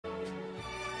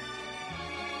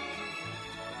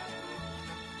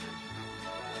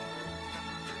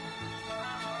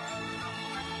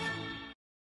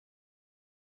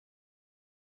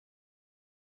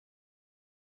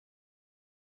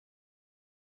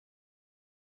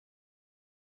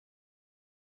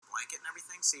blanket and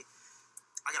everything. See,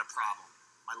 I got a problem.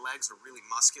 My legs are really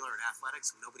muscular and athletic,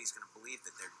 so nobody's going to believe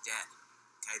that they're dead.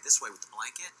 Okay, this way with the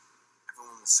blanket,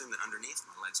 everyone will assume that underneath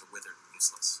my legs are withered and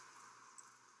useless.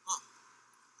 Huh.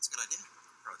 That's a good idea.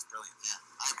 Bro, it's brilliant. Yeah,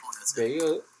 I applaud it. They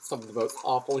are some of the most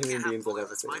awful human beings I've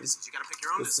ever seen. You gotta pick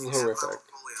your own This is disease. horrific.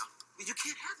 You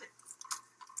can't have it.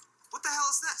 What the hell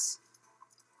is this?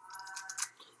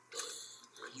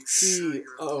 Are you sure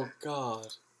you're okay? Oh,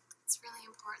 God. It's really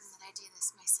important that I do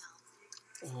this myself.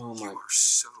 Oh, my. You are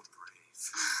so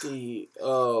brave. D.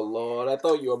 Oh, Lord. I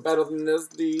thought you were better than this,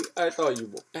 D. I thought you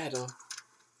were better. I got it!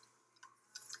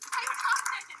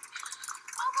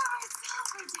 All by myself,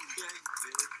 I did it. Yeah, you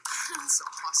did. That's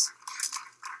awesome.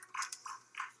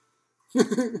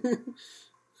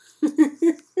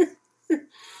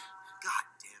 God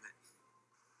damn it.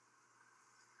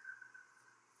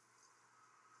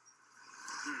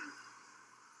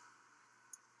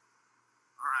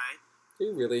 Alright. They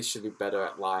really should be better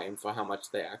at lying for how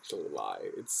much they actually lie.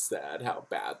 It's sad how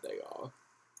bad they are.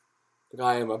 Like,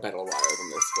 I am a better liar than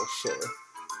this, for sure.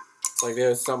 Like,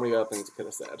 there's so many other things you could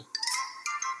have said.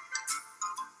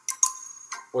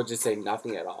 Or just say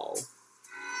nothing at all.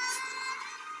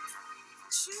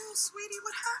 Chill, sweetie,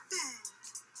 what happened?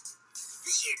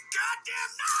 You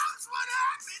goddamn knows what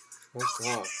happened! Oh, Don't give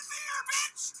God. me a beer,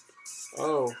 bitch!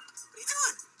 Oh. What are you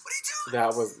doing? What are you doing?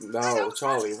 That was... No,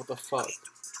 Charlie, what the fuck?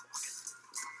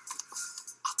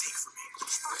 I'll take from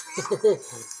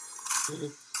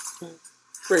you.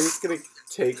 Frank's gonna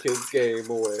take his game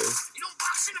away. You don't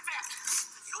box in the back.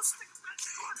 You don't stick the back.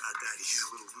 Oh, God, Daddy, he's a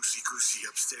little loosey-goosey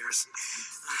upstairs.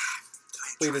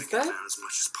 Wait, is that... As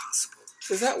much as possible.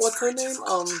 Is that what's her name?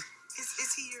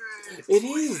 Is he your... It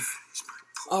is!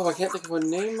 Oh, I can't think of her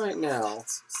name right now.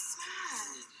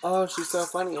 Oh, she's so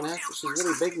funny, and actually, she's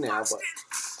really big now, but...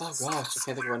 Oh, gosh, I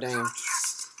can't think of her name.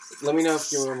 Let me know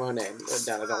if you remember her name. Write it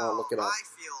down, I don't want to look it up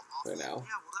right now.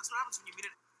 Yeah, well, that's what happens when you meet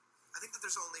it. I think that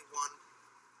there's only one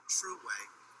true way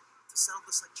to settle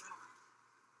this like gentlemen.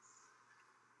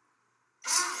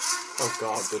 Oh,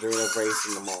 God, they're doing a race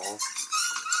in the mall.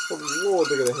 Oh, Lord,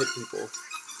 they're gonna hit people.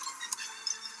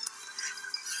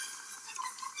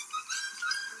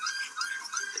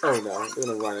 Oh, no, they're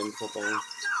gonna run into something.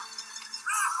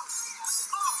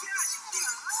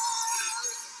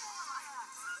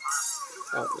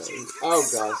 Oh, no. Oh,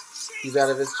 God. He's out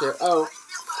of his chair. Oh.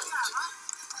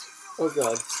 Oh,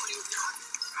 God.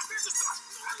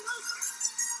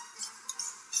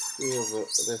 Yeah, but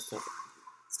this time.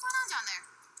 What's going on down there?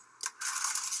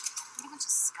 What a bunch of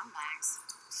scumbags.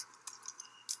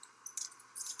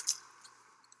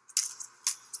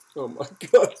 Oh my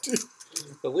God, dude.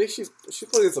 At least she's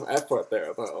putting some effort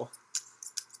there, though.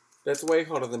 That's way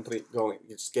harder than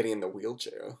just getting in the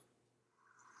wheelchair.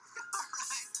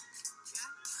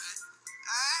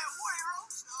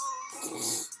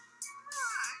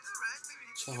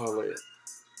 Charlie.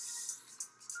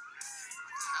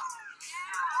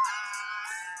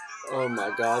 Oh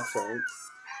my God, Frank.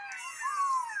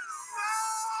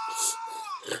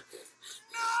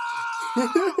 No!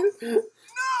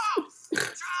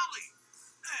 Charlie!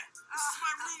 This is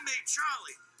my roommate,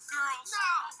 Charlie. Girls,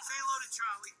 say hello to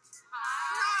Charlie.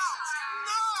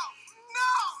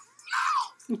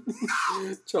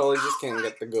 No! Charlie just can't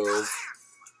get the girls.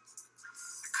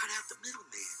 I cut out the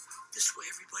middleman. This way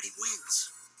everybody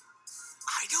wins.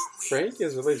 I don't win. Frank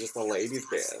is really just a ladies'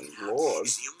 band. Lord.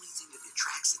 The only thing that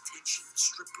attracts attention in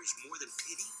strippers more than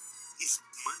pity is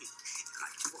money. And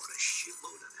I brought a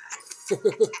shitload of that.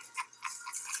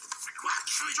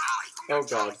 Oh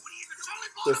God.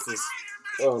 This is...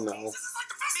 Oh no.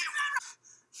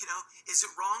 You know, is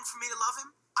it wrong for me to love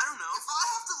him? I don't know. If I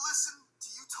have to listen to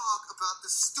you talk about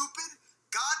this stupid,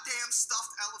 goddamn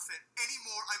stuffed elephant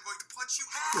anymore, I'm going to punch you.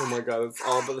 Oh my God, it's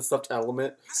all about the stuffed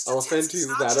elephant. Elephant, he's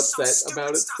that upset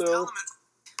about it still.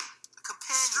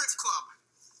 Strip club.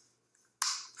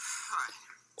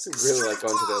 I really like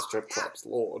going to those strip clubs,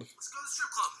 Lord. Let's go to the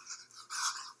strip club.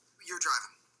 You're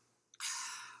driving.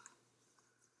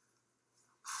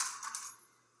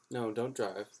 No, don't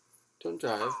drive. Don't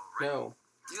drive. No.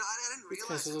 You know, I didn't These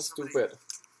realize guys are so somebody stupid.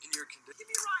 in your condition. Give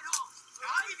me a ride home.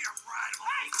 I'll give you a ride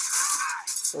home.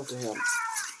 Oh, damn.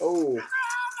 Oh.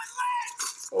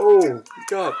 Oh,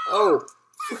 God. Oh.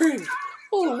 Frank.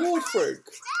 Oh, Lord, Frank.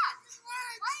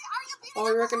 Oh,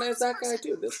 I recognize that guy,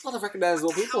 too. There's a lot of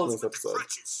recognizable people in this episode.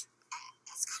 That's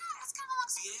kind of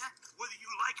looks... Yeah, whether you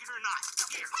like it or not.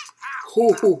 Here,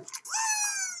 Oh. how?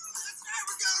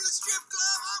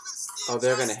 Oh,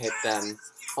 they're gonna hit them,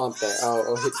 aren't they?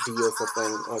 Oh, hit D or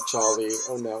something. Oh, Charlie.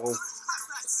 Oh, no.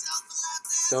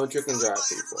 Don't drink and drive,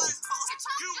 people. You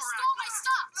stole my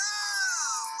stuff!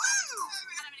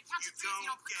 And I'm gonna count to if you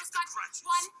don't put those goddamn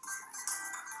one.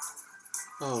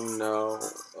 Oh no.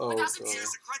 Oh god.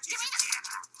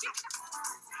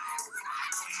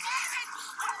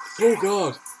 Oh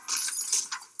god.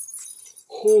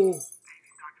 Oh.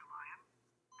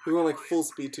 We went like full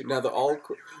speed too. Now they're all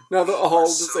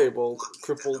disabled,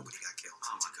 crippled. Nobody got killed.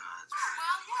 Oh my god.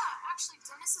 Well, yeah, actually,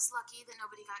 Dennis is lucky that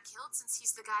nobody got killed since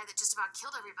he's the guy that just about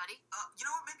killed everybody. You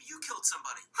know what? Maybe you killed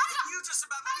somebody. How do You just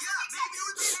about. Yeah, maybe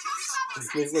you did kill somebody.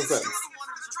 This makes no sense.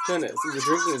 Dennis, you were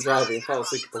drinking and driving and fell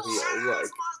asleep at the wheel.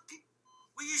 Like,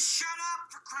 Will you shut up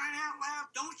for crying out loud?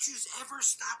 Don't you ever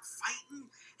stop fighting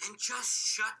and just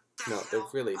shut the no, hell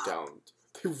they really up. don't.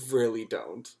 They really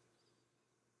don't.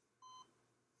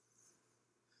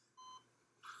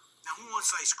 Now, who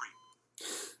wants ice cream?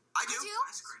 I do.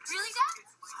 Really,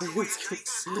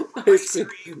 Dad? Ice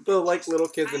cream. They're like little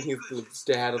kids and he's the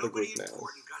dad of the group now.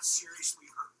 Got seriously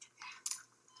hurt.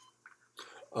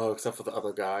 Oh, except for the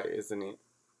other guy, isn't he?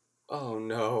 Oh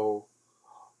no.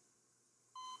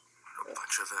 What a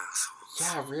bunch of assholes.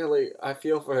 Yeah, really. I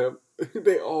feel for him.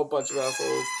 They all a bunch of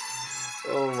assholes.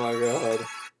 Oh my god.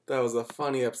 That was a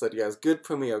funny episode, you guys. Good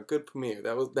premiere, good premiere.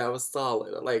 That was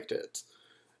solid. I liked it.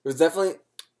 It was definitely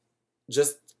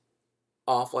just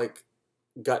off like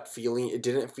gut feeling. It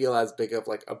didn't feel as big of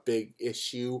like a big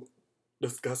issue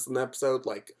discussed in the episode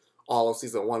like all of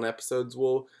season 1 episodes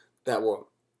will, that were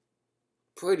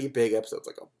pretty big episodes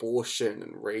like abortion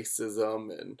and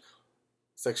racism and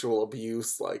sexual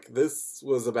abuse. Like, this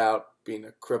was about being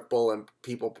a cripple and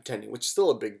people pretending, which is still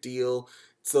a big deal.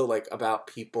 It's still like about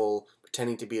people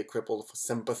pretending to be a cripple for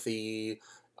sympathy,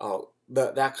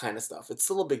 that kind of stuff. It's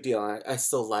still a big deal, and I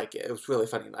still like it. It was really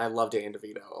funny, and I love Danny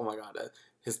DeVito. Oh my god,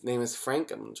 his name is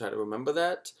Frank. I'm going to try to remember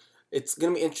that. It's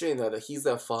going to be interesting, though, that he's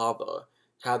their father,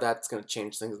 how that's going to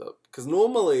change things up. Because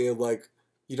normally, like,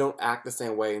 you don't act the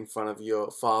same way in front of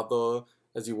your father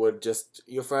as you would just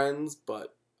your friends,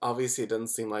 but obviously it doesn't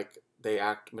seem like they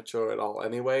act mature at all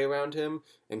anyway around him,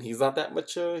 and he's not that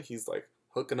mature. He's, like,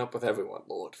 hooking up with everyone.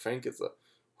 Lord, Frank is a...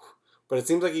 But it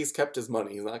seems like he's kept his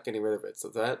money. He's not getting rid of it, so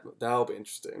that'll be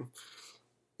interesting.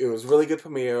 It was really good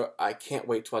premiere. I can't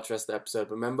wait to watch the rest of the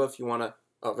episode. Remember, if you want to...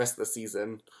 rest of the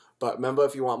season. But remember,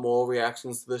 if you want more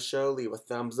reactions to the show, leave a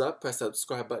thumbs up, press the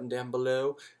subscribe button down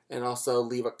below, and also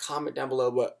leave a comment down below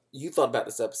what you thought about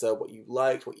this episode, what you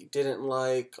liked, what you didn't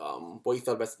like, what you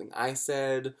thought about something I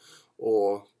said,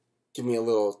 or give me a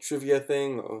little trivia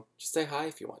thing, or just say hi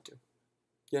if you want to.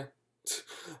 Yeah.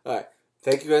 Alright.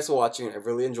 Thank you guys for watching. I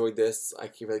really enjoyed this. I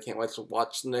really can't wait to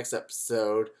watch the next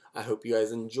episode. I hope you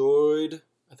guys enjoyed.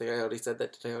 I think I already said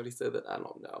that. Did I already say that? I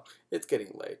don't know. It's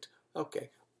getting late. Okay.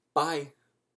 Bye.